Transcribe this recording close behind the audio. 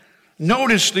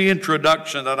Notice the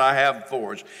introduction that I have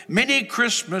for us. Many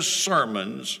Christmas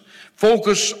sermons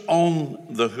focus on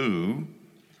the who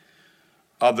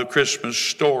of the Christmas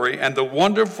story and the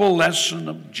wonderful lesson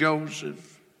of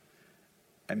Joseph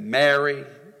and Mary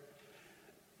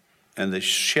and the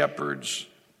shepherds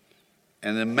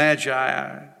and the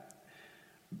Magi,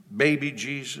 baby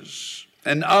Jesus,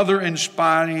 and other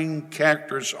inspiring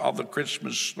characters of the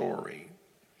Christmas story.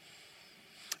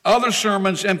 Other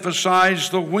sermons emphasize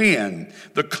the when,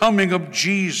 the coming of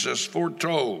Jesus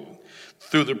foretold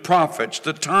through the prophets,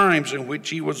 the times in which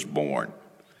he was born.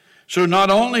 So not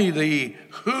only the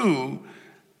who,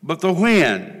 but the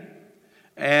when.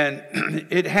 And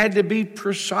it had to be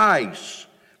precise.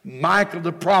 Micah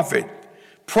the prophet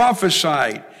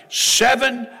prophesied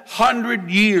 700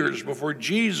 years before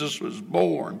Jesus was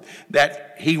born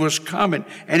that he was coming.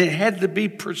 And it had to be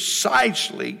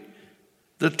precisely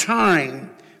the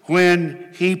time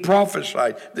when he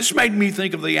prophesied. This made me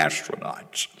think of the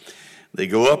astronauts. They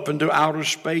go up into outer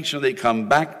space and they come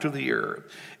back to the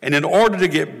earth. And in order to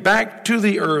get back to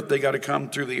the earth, they got to come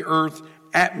through the earth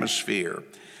atmosphere.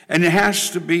 And it has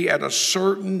to be at a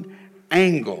certain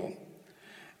angle.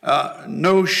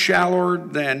 No shallower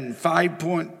than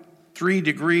 5.3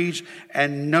 degrees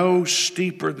and no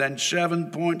steeper than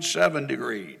 7.7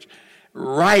 degrees.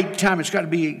 Right time. It's got to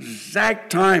be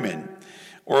exact timing,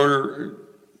 or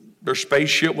their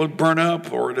spaceship will burn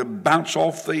up, or it'll bounce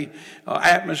off the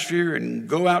atmosphere and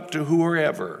go out to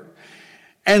whoever.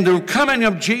 And the coming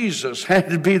of Jesus had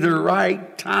to be the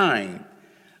right time.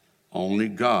 Only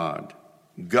God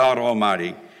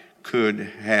Almighty, could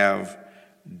have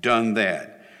done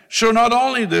that. So not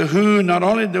only the who, not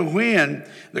only the when,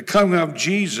 the coming of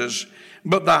Jesus,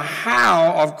 but the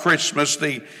how of Christmas,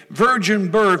 the virgin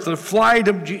birth, the flight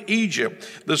of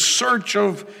Egypt, the search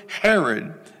of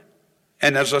Herod,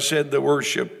 and as I said, the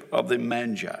worship of the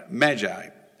Magi.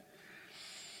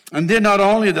 And then not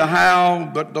only the how,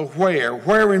 but the where.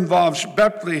 Where involves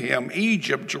Bethlehem,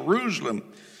 Egypt, Jerusalem,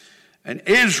 and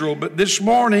Israel. But this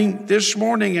morning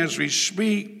as we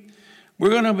speak,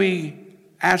 we're going to be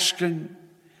asking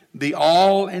the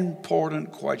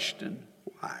all-important question,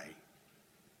 why?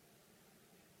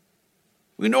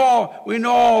 We know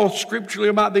all scripturally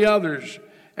about the others,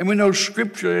 and we know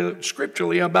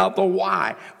scripturally about the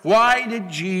why. Why did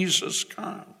Jesus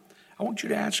come? I want you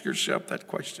to ask yourself that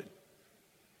question.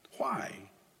 Why?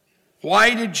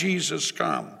 Why did Jesus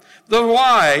come? The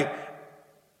why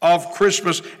of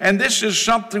Christmas. And this is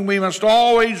something we must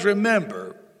always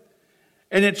remember.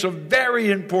 And it's a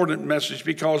very important message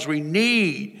because we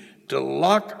need to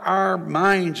lock our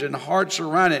minds and hearts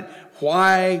around it.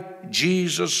 Why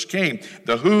Jesus came.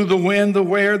 The who, the when, the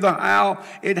where, the how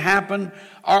it happened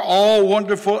are all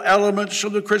wonderful elements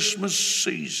of the Christmas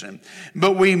season.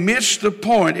 But we miss the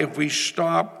point if we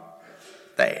stop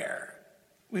there.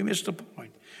 We miss the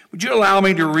point. Would you allow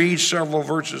me to read several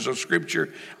verses of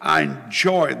Scripture? I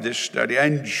enjoyed this study. I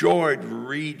enjoyed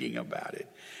reading about it.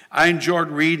 I enjoyed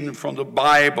reading from the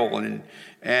Bible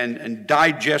and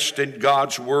digesting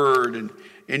God's Word and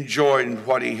enjoying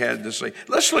what he had to say.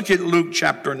 Let's look at Luke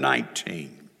chapter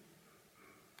 19.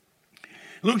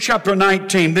 Luke chapter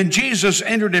 19. Then Jesus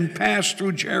entered and passed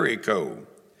through Jericho.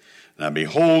 Now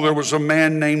behold, there was a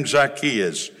man named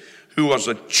Zacchaeus, who was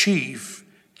a chief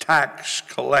tax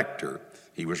collector.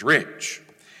 He was rich.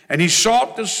 And he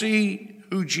sought to see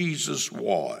who Jesus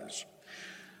was,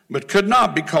 but could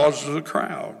not because of the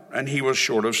crowd, and he was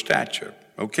short of stature.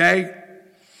 Okay?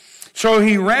 So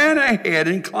he ran ahead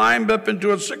and climbed up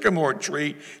into a sycamore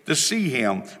tree to see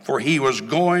him, for he was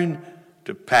going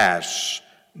to pass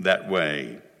that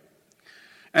way.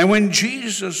 And when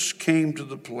Jesus came to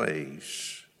the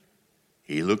place,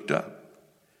 he looked up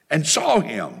and saw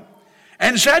him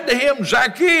and said to him,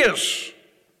 Zacchaeus,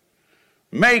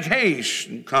 make haste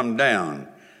and come down,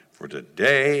 for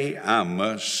today I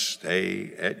must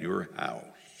stay at your house.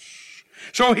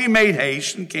 So he made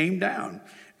haste and came down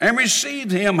and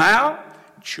received him, how?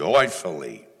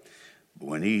 Joyfully.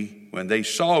 When they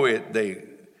saw it, the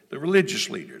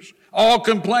religious leaders all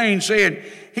complained, saying,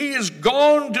 he is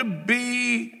going to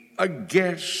be a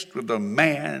guest with a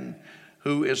man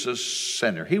who is a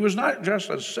sinner. He was not just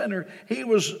a sinner, he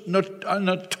was a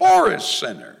notorious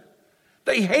sinner.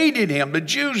 They hated him, the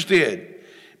Jews did,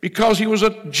 because he was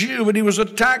a Jew and he was a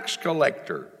tax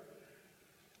collector.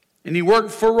 And he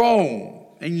worked for Rome.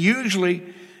 And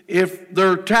usually, if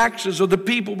their taxes of the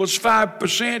people was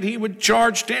 5%, he would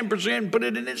charge 10% and put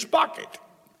it in his pocket.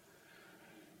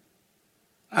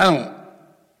 I don't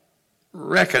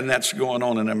reckon that's going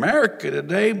on in America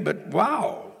today, but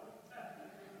wow.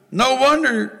 No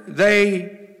wonder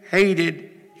they hated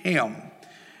him.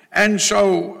 And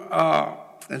so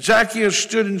Zacchaeus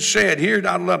stood and said, here,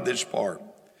 I love this part.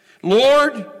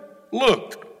 Lord,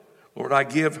 look, Lord, I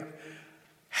give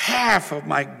half of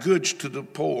my goods to the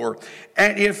poor.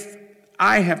 And if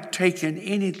I have taken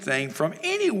anything from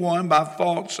anyone by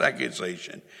false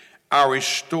accusation, I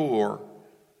restore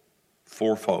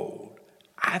fourfold.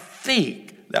 I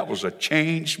think that was a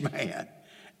changed man.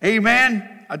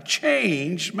 Amen? A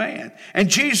changed man. And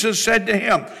Jesus said to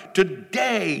him,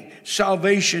 today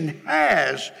salvation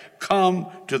has come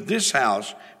to this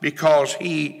house because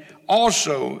he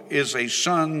also is a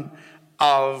son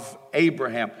of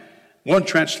Abraham. One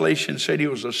translation said he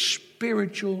was a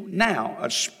spiritual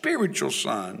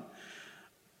son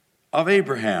of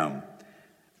Abraham.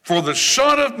 For the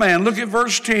Son of Man, look at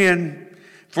verse 10,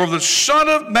 for the Son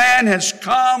of Man has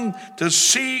come to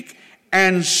seek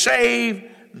and save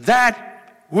that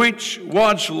which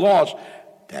was lost.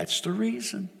 That's the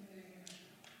reason.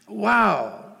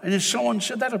 Wow. And if someone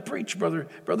said, that'll preach, Brother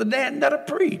Dan, that'll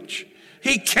preach.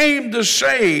 He came to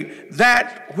save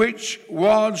that which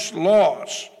was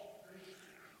lost.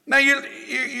 Now,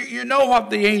 you know what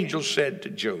the angel said to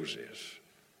Joseph.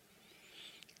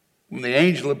 When the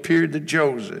angel appeared to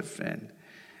Joseph and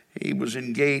he was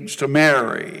engaged to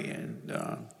Mary, and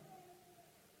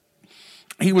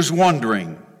he was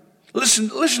wondering. Listen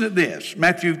to this,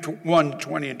 Matthew 1,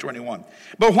 20 and 21.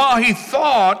 But while he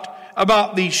thought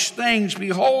about these things,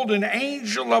 behold, an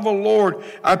angel of the Lord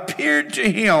appeared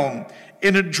to him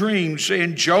in a dream,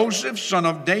 saying, Joseph, son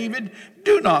of David,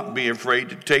 do not be afraid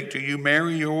to take to you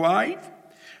Mary, your wife,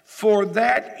 for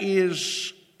that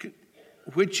is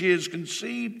which is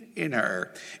conceived in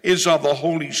her is of the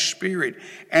Holy Spirit,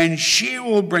 and she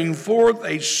will bring forth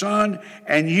a son,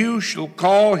 and you shall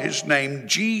call his name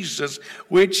Jesus,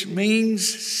 which means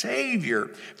Savior,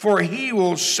 for he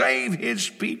will save his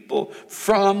people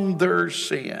from their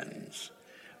sins.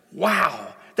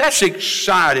 Wow. That's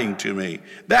exciting to me.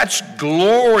 That's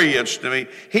glorious to me.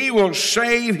 He will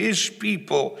save his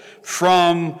people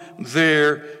from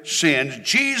their sins.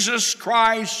 Jesus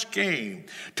Christ came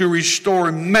to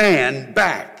restore man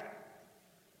back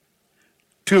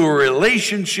to a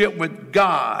relationship with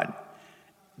God,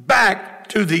 back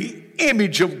to the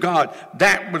image of God.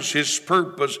 That was his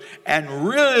purpose. And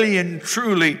really and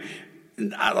truly,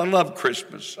 I love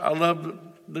Christmas. I love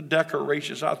the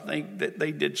decorations. I think that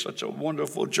they did such a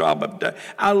wonderful job of that.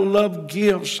 I love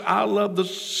gifts. I love the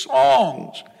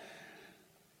songs.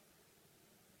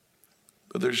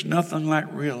 But there's nothing like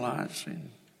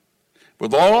realizing,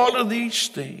 with all of these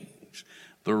things,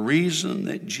 the reason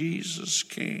that Jesus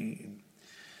came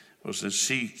was to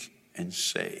seek and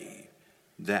save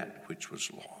that which was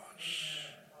lost.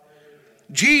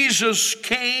 Jesus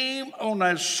came on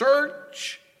a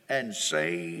search and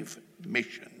save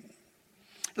mission.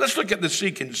 Let's look at the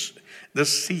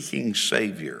seeking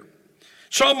Savior.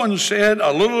 Someone said,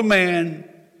 a little man,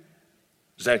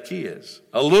 Zacchaeus,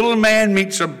 a little man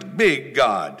meets a big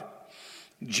God.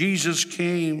 Jesus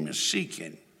came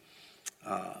seeking.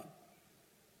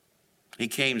 He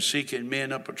came seeking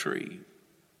men up a tree.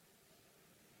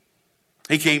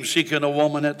 He came seeking a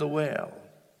woman at the well.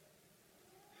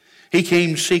 He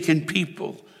came seeking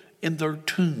people in their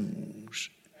tombs.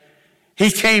 He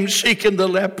came seeking the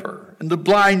leper and the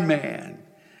blind man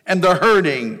and the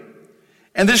hurting.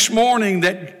 And this morning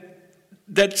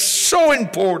that's so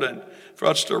important for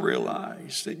us to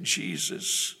realize that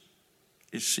Jesus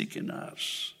is seeking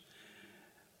us.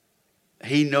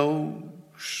 He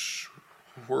knows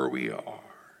where we are.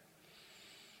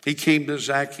 He came to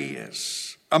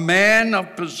Zacchaeus, a man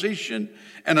of position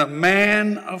and a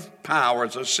man of power.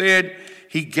 As I said,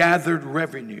 he gathered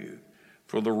revenue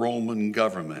for the Roman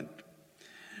government.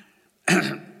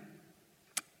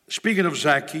 Speaking of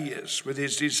Zacchaeus, with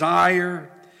his desire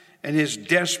and his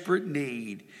desperate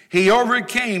need, he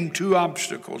overcame two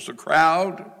obstacles, the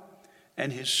crowd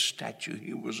and his stature.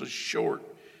 He was a short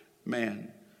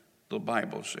man, the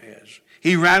Bible says.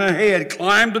 He ran ahead,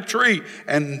 climbed a tree,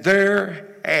 and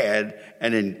there had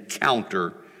an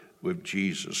encounter with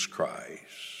Jesus Christ.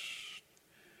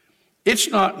 It's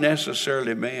not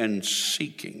necessarily man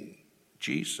seeking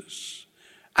Jesus.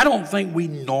 I don't think we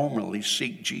normally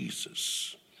seek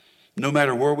Jesus, no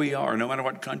matter where we are, no matter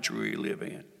what country we live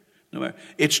in.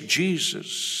 It's Jesus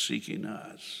seeking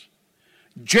us.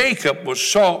 Jacob was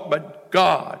sought by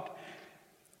God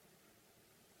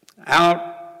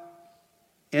out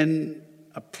in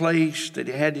a place that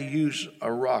he had to use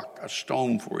a rock, a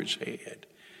stone for his head.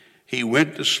 He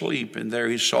went to sleep, and there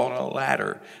he saw a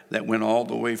ladder that went all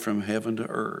the way from heaven to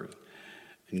earth.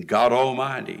 And God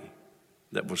Almighty,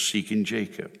 that was seeking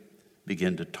Jacob,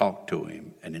 began to talk to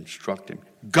him and instruct him.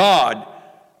 God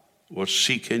was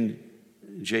seeking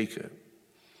Jacob.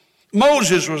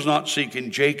 Moses was not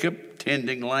seeking Jacob,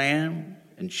 tending lamb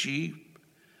and sheep.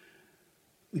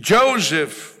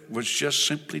 Joseph was just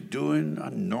simply doing a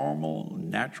normal,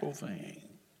 natural thing.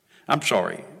 I'm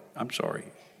sorry.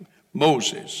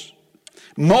 Moses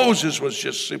was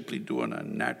just simply doing a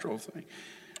natural thing.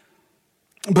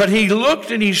 But he looked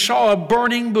and he saw a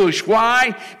burning bush.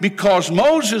 Why? Because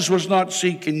Moses was not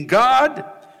seeking God.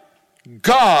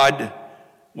 God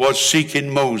was seeking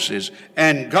Moses.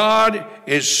 And God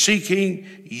is seeking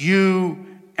you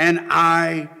and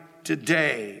I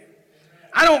today.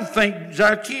 I don't think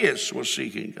Zacchaeus was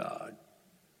seeking God.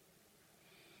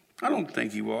 I don't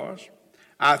think he was.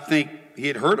 I think he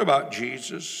had heard about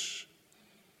Jesus.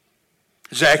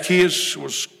 Zacchaeus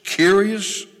was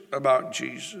curious about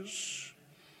Jesus.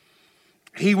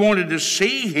 He wanted to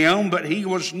see him, but he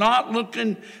was not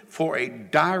looking for a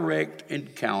direct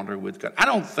encounter with God. I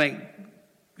don't think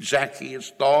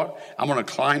Zacchaeus thought, I'm going to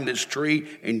climb this tree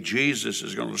and Jesus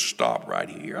is going to stop right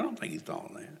here. I don't think he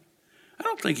thought that. I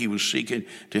don't think he was seeking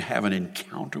to have an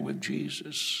encounter with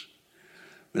Jesus.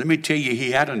 But let me tell you,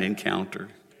 he had an encounter.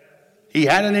 He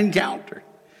had an encounter.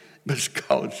 But it's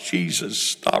because Jesus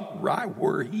stopped right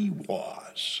where he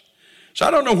was. So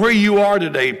I don't know where you are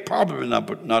today. Probably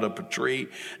not up a tree.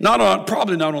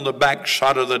 Probably not on the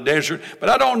backside of the desert. But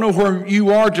I don't know where you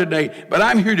are today. But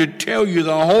I'm here to tell you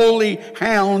the holy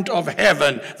hound of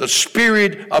heaven, the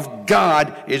Spirit of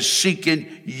God, is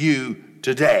seeking you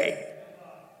today.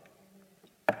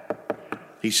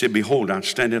 He said, behold, I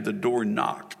stand at the door and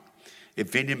knock.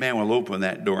 If any man will open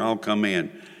that door, I'll come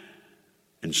in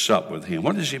and sup with him.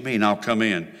 What does he mean, I'll come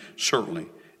in? Certainly,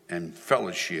 and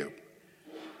fellowship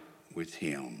with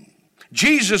him.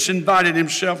 Jesus invited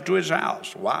himself to his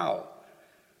house. Wow.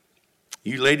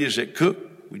 You ladies that cook,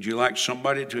 would you like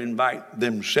somebody to invite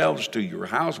themselves to your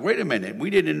house? Wait a minute,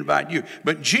 we didn't invite you.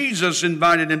 But Jesus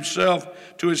invited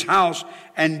himself to his house,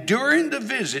 and during the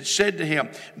visit said to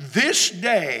him, this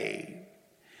day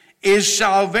is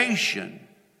salvation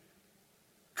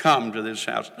come to this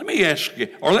house. Let me ask you,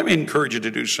 or let me encourage you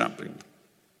to do something.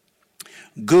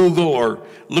 Google or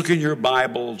look in your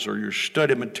Bibles or your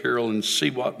study material and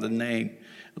see what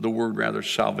the word rather,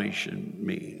 salvation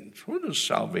means. What is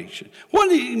salvation? What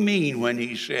did he mean when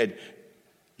he said,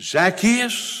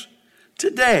 Zacchaeus,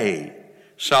 today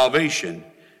salvation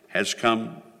has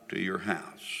come to your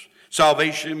house?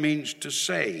 Salvation means to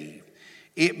save.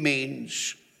 It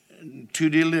means to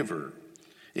deliver.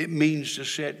 It means to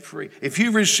set free. If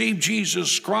you receive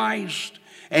Jesus Christ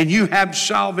and you have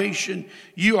salvation,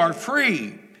 you are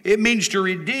free. It means to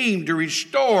redeem, to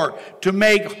restore, to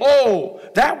make whole.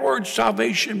 That word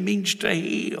salvation means to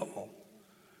heal.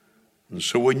 And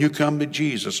so when you come to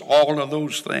Jesus, all of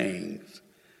those things,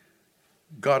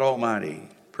 God Almighty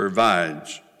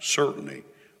provides certainly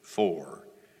for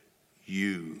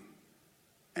you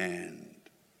and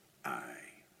I.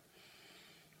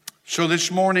 So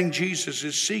this morning, Jesus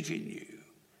is seeking you.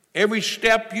 Every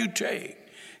step you take,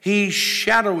 He's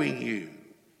shadowing you.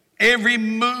 Every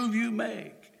move you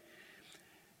make.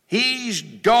 He's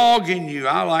dogging you.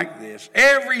 I like this.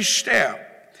 Every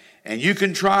step. And you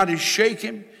can try to shake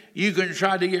him. You can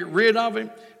try to get rid of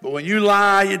him. But when you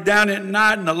lie down at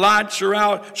night and the lights are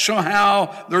out,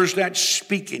 somehow there's that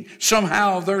speaking.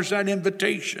 Somehow there's that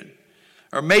invitation.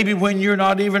 Or maybe when you're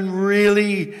not even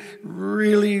really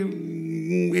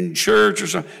in church or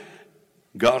something.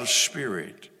 God's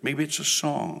Spirit. Maybe it's a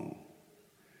song.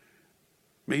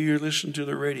 Maybe you're listening to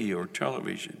the radio or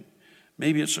television.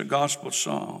 Maybe it's a gospel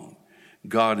song.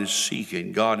 God is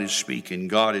seeking. God is speaking.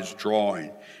 God is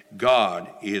drawing. God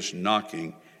is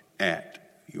knocking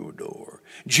at your door.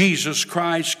 Jesus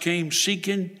Christ came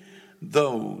seeking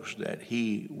those that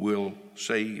he will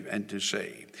save and to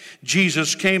save.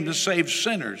 Jesus came to save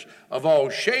sinners of all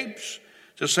shapes,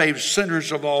 to save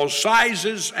sinners of all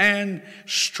sizes and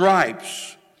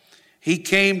stripes. He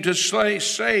came to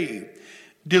save.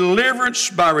 Deliverance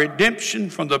by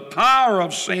redemption from the power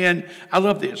of sin. I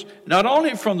love this. Not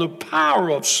only from the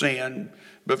power of sin,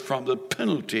 but from the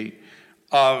penalty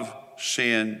of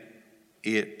sin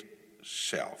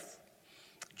itself.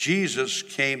 Jesus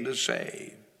came to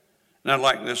save. And I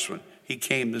like this one. He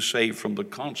came to save from the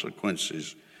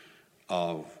consequences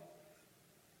of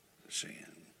sin.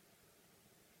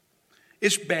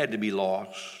 It's bad to be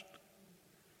lost.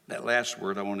 That last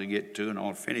word I want to get to, and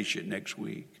I'll finish it next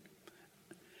week.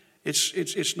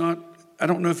 It's not, I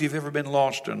don't know if you've ever been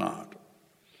lost or not,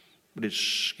 but it's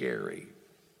scary.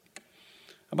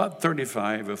 About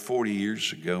 35 or 40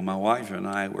 years ago, my wife and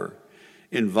I were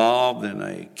involved in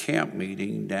a camp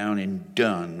meeting down in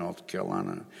Dunn, North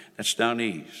Carolina. That's down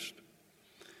east.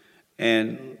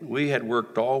 And we had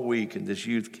worked all week in this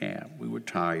youth camp. We were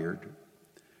tired.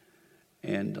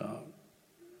 And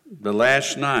the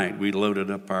last night, we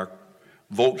loaded up our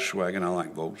Volkswagen. I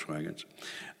like Volkswagens.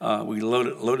 We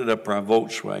loaded up our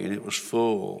Volkswagen. It was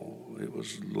full. It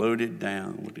was loaded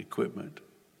down with equipment.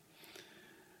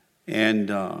 And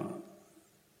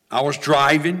I was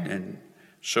driving, and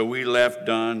so we left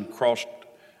Dunn, crossed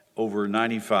over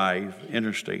 95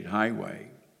 Interstate Highway.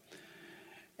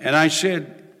 And I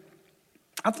said,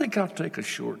 I think I'll take a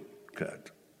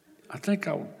shortcut. I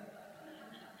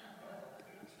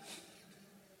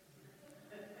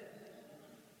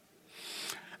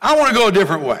want to go a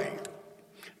different way.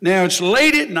 Now, it's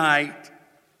late at night.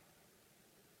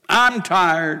 I'm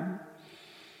tired.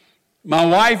 My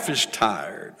wife is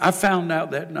tired. I found out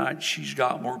that night she's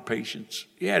got more patience.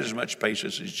 She had as much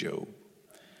patience as Job.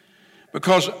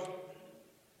 Because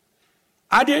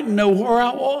I didn't know where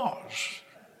I was.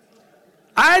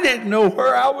 I didn't know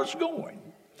where I was going.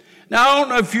 Now, I don't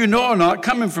know if you know or not,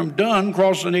 coming from Dunn,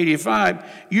 crossing 85,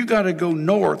 you got to go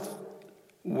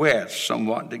northwest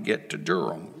somewhat to get to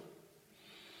Durham.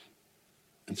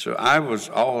 And so I was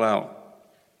all out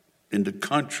in the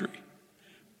country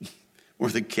where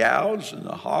the cows and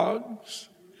the hogs,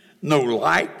 no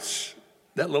lights,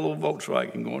 that little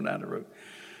Volkswagen going down the road.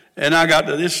 And I got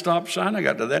to this stop sign, I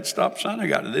got to that stop sign, I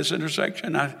got to this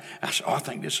intersection. I said, I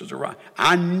think this is the right.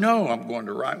 I know I'm going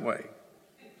the right way.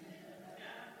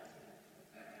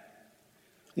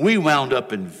 We wound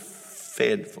up in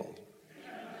Fayetteville.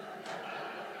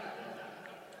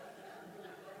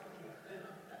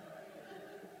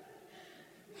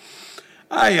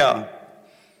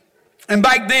 And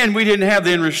back then we didn't have the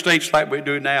interstates like we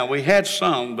do now. We had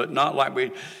some, but not like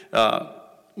we.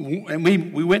 And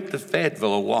we went to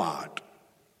Fayetteville a lot.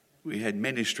 We had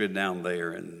ministry down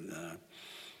there and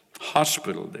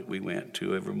hospital that we went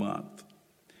to every month.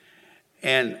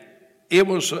 And it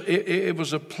was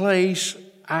a place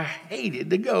I hated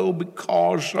to go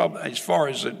because of, as far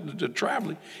as the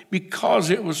traveling, because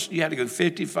you had to go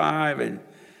 55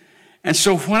 and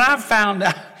so when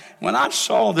I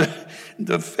saw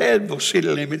the Fayetteville city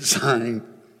limit sign,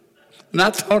 and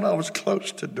I thought I was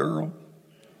close to Durham.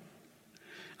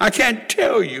 I can't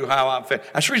tell you how I felt.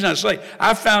 That's the reason I say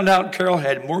I found out Carol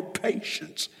had more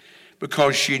patience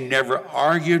because she never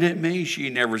argued at me. She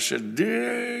never said,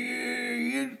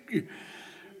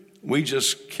 we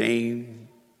just came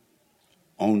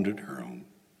on to Durham.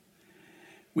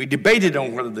 We debated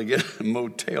on whether to get a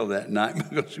motel that night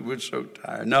because we were so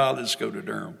tired. No, let's go to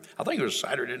Durham. I think it was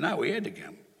Saturday night. We had to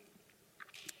come.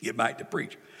 Get back to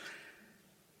preach.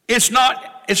 It's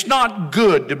not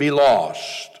good to be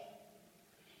lost.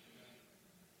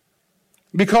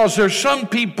 Because there's some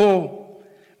people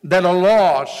that are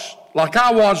lost, like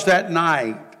I was that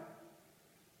night,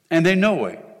 and they know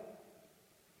it.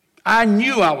 I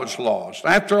knew I was lost.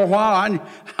 After a while,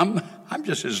 I'm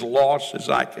just as lost as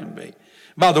I can be.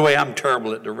 By the way, I'm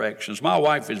terrible at directions. My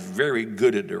wife is very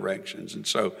good at directions. And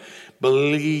so,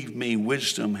 believe me,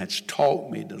 wisdom has taught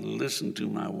me to listen to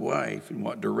my wife in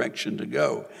what direction to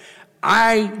go.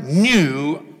 I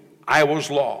knew I was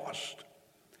lost.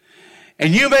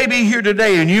 And you may be here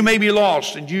today and you may be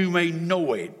lost and you may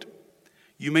know it.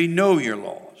 You may know you're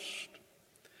lost.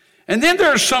 And then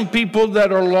there are some people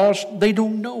that are lost, they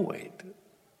don't know it.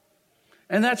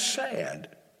 And that's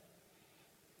sad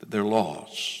that they're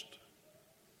lost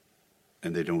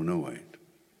and they don't know it.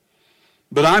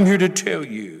 But I'm here to tell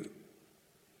you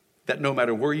that no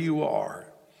matter where you are,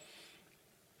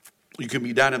 you can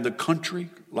be down in the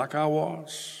country like I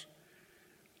was.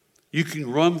 You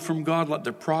can run from God like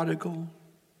the prodigal.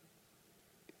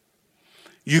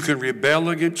 You can rebel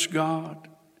against God.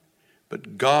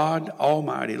 But God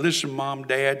Almighty, listen, Mom,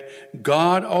 Dad,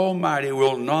 God Almighty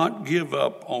will not give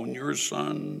up on your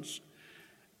sons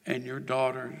and your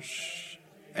daughters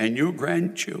and your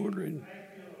grandchildren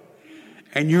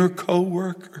and your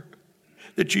co-worker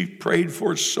that you've prayed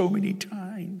for so many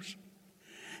times.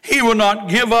 He will not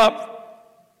give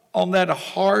up on that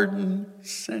hardened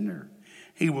sinner.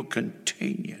 He will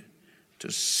continue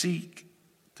to seek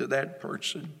to that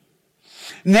person.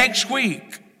 Next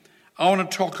week, I want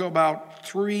to talk about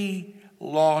 3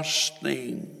 lost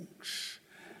things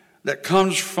that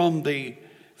comes from the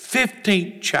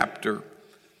 15th chapter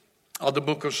of the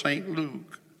book of St.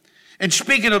 Luke. And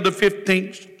speaking of the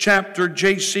 15th chapter,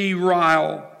 J.C.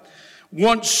 Ryle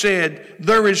once said,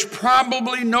 there is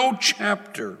probably no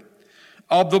chapter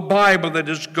of the Bible that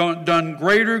has done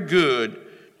greater good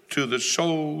to the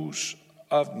souls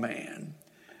of man.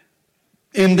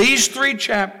 In these 3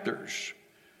 chapters,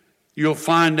 you'll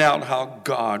find out how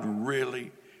God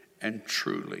really and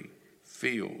truly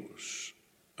feels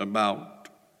about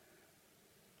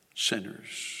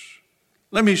sinners.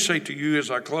 Let me say to you as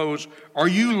I close, are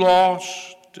you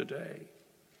lost today?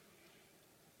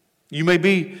 You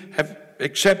may have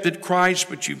accepted Christ,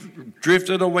 but you've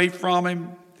drifted away from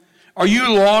him. Are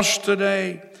you lost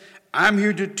today? I'm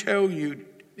here to tell you,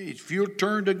 if you'll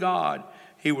turn to God,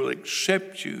 he will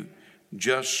accept you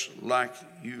just like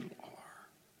you are.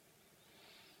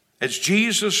 As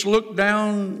Jesus looked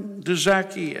down to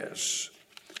Zacchaeus,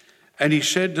 and he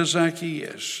said to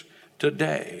Zacchaeus,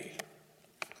 today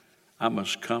I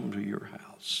must come to your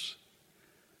house.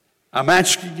 I'm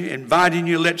asking you, inviting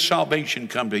you, let salvation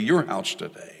come to your house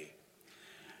today.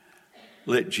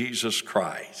 Let Jesus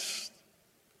Christ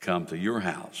come to your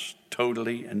house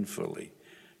totally and fully.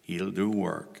 He'll do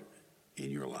work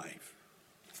in your life.